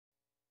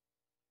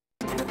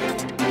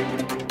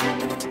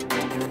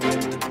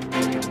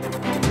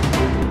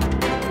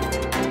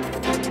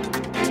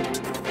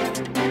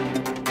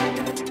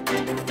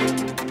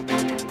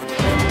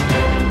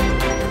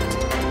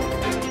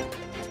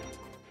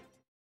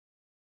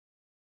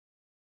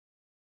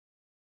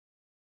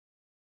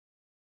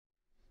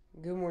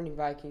Good morning,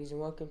 Vikings,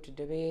 and welcome to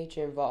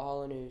WHM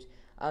Valhalla News.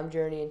 I'm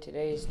Journey, and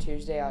today is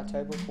Tuesday,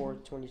 October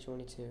 4th,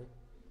 2022.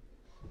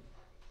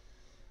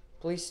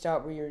 Please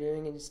stop what you're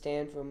doing and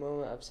stand for a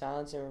moment of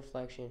silence and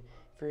reflection.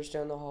 If you're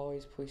still in the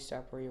hallways, please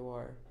stop where you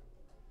are.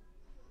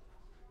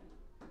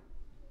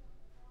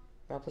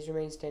 Now, please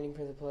remain standing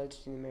for the pledge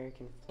to the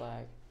American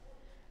flag.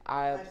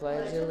 I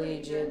pledge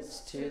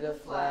allegiance to the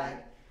flag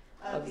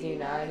of the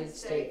United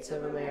States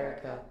of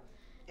America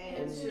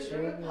and to the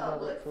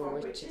republic for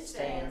which it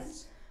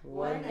stands,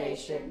 one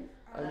nation,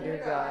 under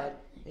God,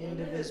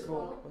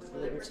 indivisible, with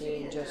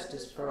liberty and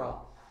justice for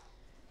all.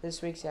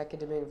 This week's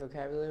academic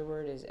vocabulary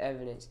word is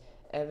evidence.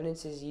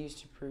 Evidence is used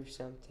to prove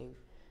something.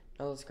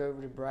 Now let's go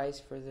over to Bryce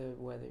for the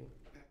weather.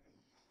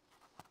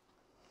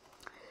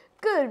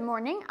 Good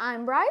morning,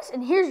 I'm Bryce,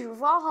 and here's your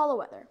Valhalla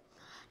weather.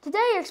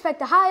 Today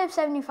expect a high of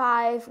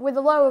 75 with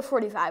a low of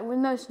 45 with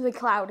mostly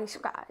cloudy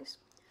skies.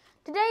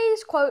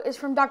 Today's quote is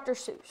from Dr.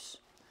 Seuss.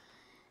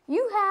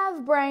 You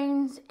have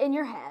brains in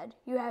your head,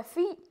 you have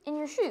feet in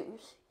your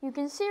shoes. You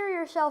can steer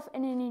yourself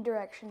in any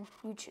direction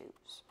you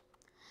choose.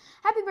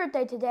 Happy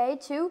birthday today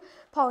to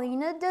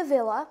Paulina de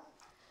Villa,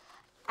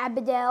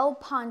 Abidel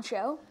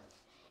Pancho,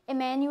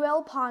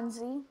 Emmanuel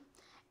Ponzi,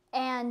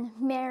 and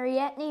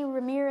Marietne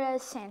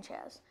Ramirez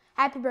Sanchez.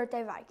 Happy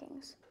birthday,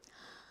 Vikings.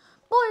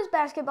 Boys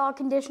basketball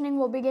conditioning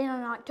will begin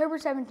on October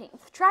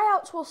 17th.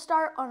 Tryouts will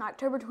start on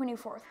October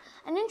 24th.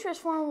 An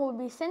interest form will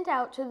be sent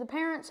out to the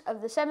parents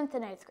of the 7th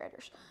and 8th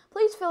graders.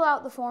 Please fill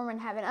out the form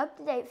and have an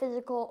up-to-date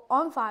physical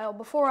on file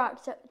before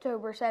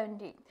October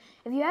 17th.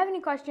 If you have any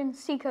questions,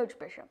 see Coach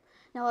Bishop.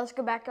 Now let's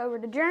go back over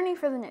to Journey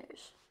for the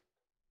news.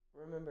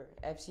 Remember,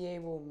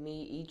 FCA will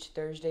meet each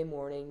Thursday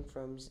morning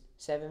from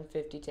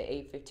 7:50 to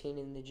 8:15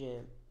 in the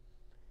gym.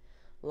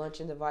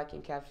 Lunch in the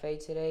Viking Cafe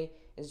today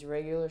is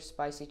regular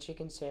spicy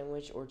chicken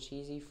sandwich or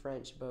cheesy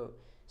French boat.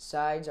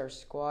 Sides are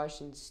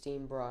squash and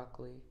steamed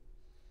broccoli.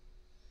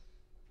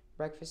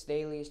 Breakfast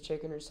daily is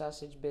chicken or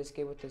sausage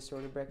biscuit with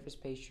assorted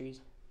breakfast pastries,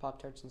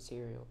 Pop-Tarts, and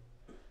cereal.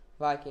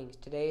 Vikings,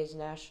 today is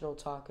National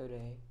Taco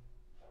Day.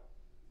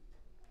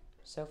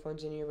 Cell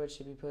phones and earbuds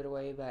should be put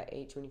away by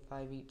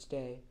 8:25 each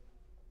day.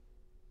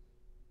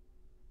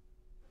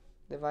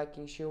 The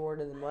Viking shoe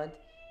word of the month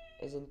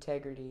is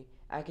integrity.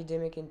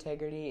 Academic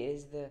integrity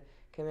is the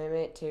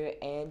commitment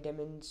to and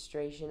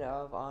demonstration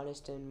of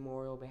honest and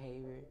moral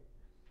behavior.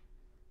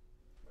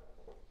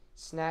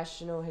 It's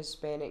National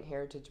Hispanic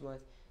Heritage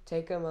Month.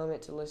 Take a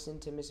moment to listen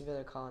to Miss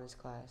Villa Collins'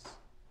 class.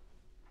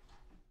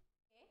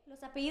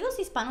 Los apellidos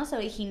hispanos se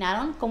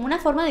originaron como una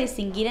forma de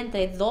distinguir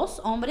entre dos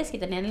hombres que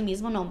tenían el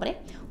mismo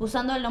nombre,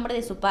 usando el nombre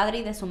de su padre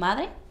y de su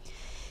madre.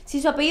 Si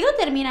su apellido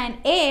termina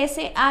en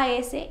ES,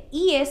 AS,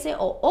 IS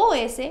o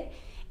OS,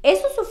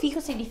 esos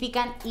sufijos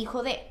significan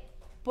hijo de.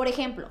 Por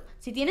ejemplo,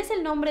 si tienes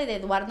el nombre de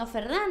Eduardo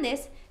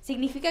Fernández,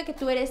 significa que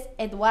tú eres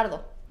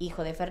Eduardo,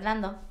 hijo de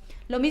Fernando.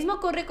 Lo mismo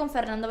ocurre con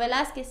Fernando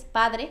Velázquez,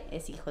 padre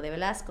es hijo de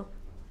Velasco.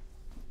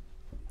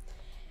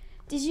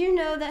 Did you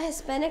know that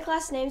Hispanic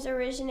last names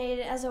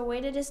originated as a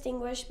way to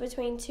distinguish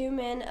between two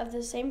men of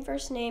the same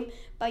first name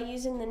by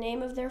using the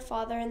name of their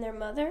father and their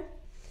mother?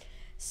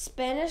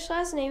 Spanish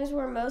last names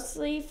were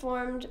mostly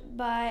formed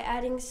by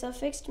adding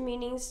suffixed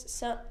meanings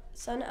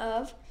son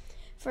of.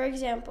 For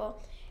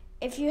example,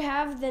 if you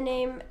have the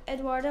name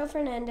Eduardo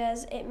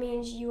Fernandez, it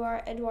means you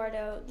are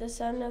Eduardo, the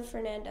son of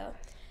Fernando.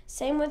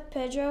 Same with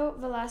Pedro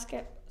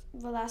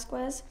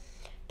Velázquez.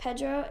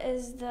 Pedro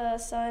is the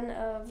son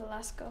of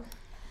Velasco.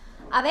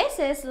 A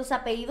veces los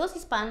apellidos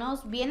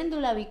hispanos vienen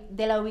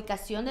de la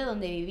ubicación de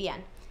donde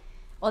vivían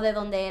o de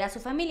donde era su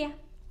familia.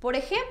 Por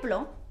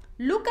ejemplo,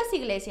 Lucas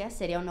Iglesias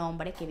sería un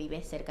hombre que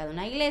vive cerca de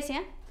una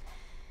iglesia.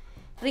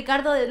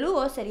 Ricardo de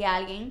Lugo sería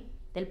alguien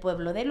del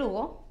pueblo de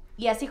Lugo,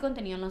 y así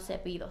continúan los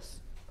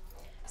apellidos.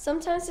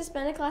 Sometimes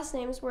Hispanic last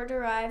names were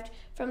derived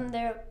from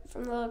the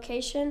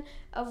location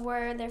of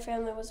where their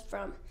family was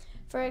from.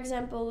 For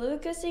example,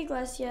 Lucas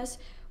Iglesias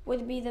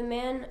would be the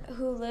man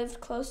who lived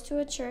close to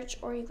a church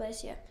or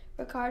iglesia.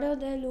 Ricardo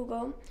de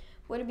Lugo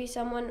would be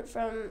someone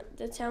from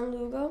the town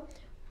Lugo,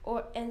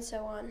 and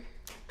so on.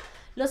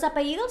 Los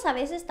apellidos a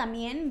veces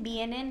también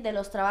vienen de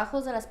los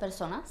trabajos de las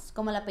personas,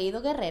 como el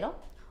apellido Guerrero,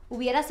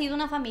 hubiera sido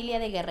una familia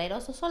de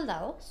guerreros o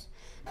soldados.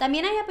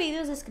 También hay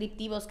apellidos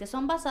descriptivos que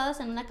son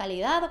basados en una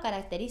calidad o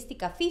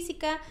característica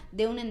física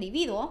de un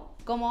individuo,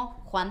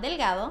 como Juan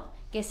Delgado,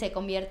 que se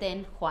convierte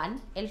en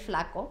Juan el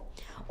Flaco,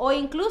 o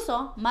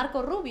incluso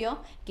Marco Rubio,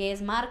 que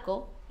es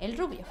Marco el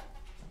Rubio.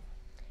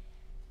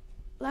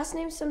 Last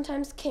names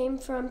sometimes came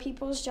from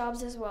people's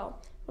jobs as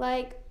well.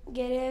 Like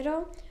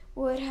Guerrero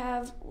would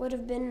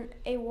have been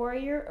a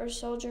warrior or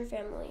soldier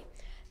family.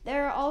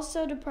 There are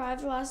also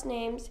deprived last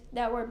names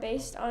that were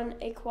based on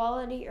a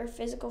quality or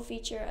physical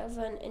feature of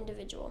an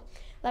individual,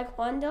 like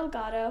Juan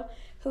Delgado,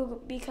 who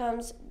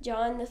becomes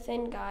John the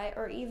Thin Guy,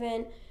 or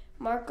even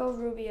Marco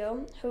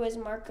Rubio, who is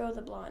Marco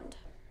the Blonde.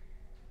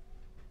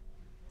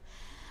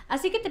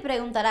 Así que te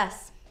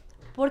preguntarás,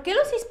 ¿por qué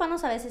los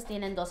hispanos a veces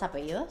tienen dos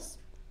apellidos?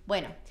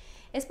 Bueno,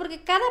 es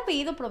porque cada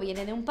apellido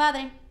proviene de un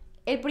padre.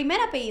 El primer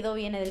apellido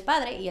viene del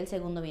padre y el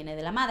segundo viene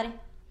de la madre.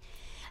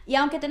 Y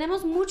aunque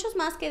tenemos mucho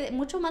más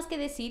que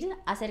decir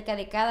acerca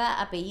de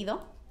cada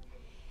apellido,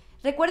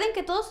 recuerden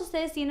que todos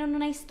ustedes tienen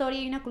una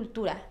historia y una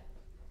cultura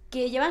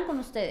que llevan con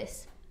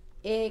ustedes,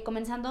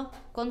 comenzando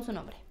con su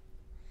nombre.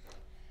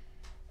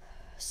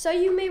 So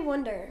you may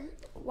wonder,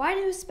 why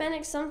do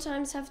Hispanics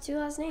sometimes have two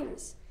last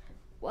names?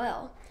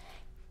 Well,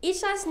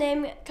 each last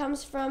name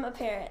comes from a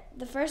parent.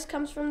 The first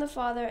comes from the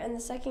father and the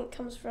second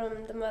comes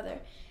from the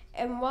mother.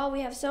 And while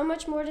we have so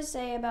much more to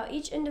say about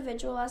each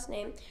individual last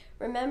name,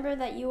 remember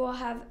that you will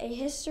have a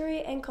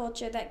history and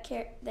culture that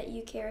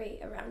you carry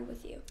around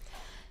with you,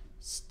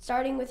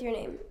 starting with your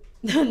name.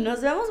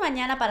 Nos vemos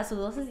mañana para su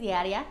dosis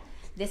diaria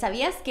de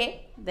 ¿Sabías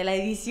qué? De la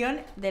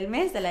edición del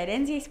mes de la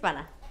herencia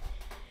hispana.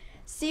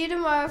 See you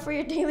tomorrow for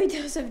your daily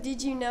dose of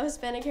Did You Know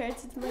Hispanic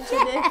Heritage Month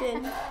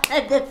Edition.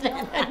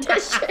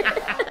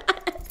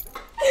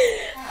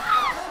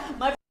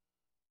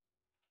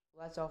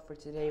 That's all for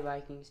today,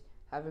 Vikings.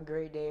 Have a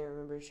great day and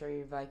remember to show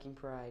your Viking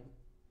pride.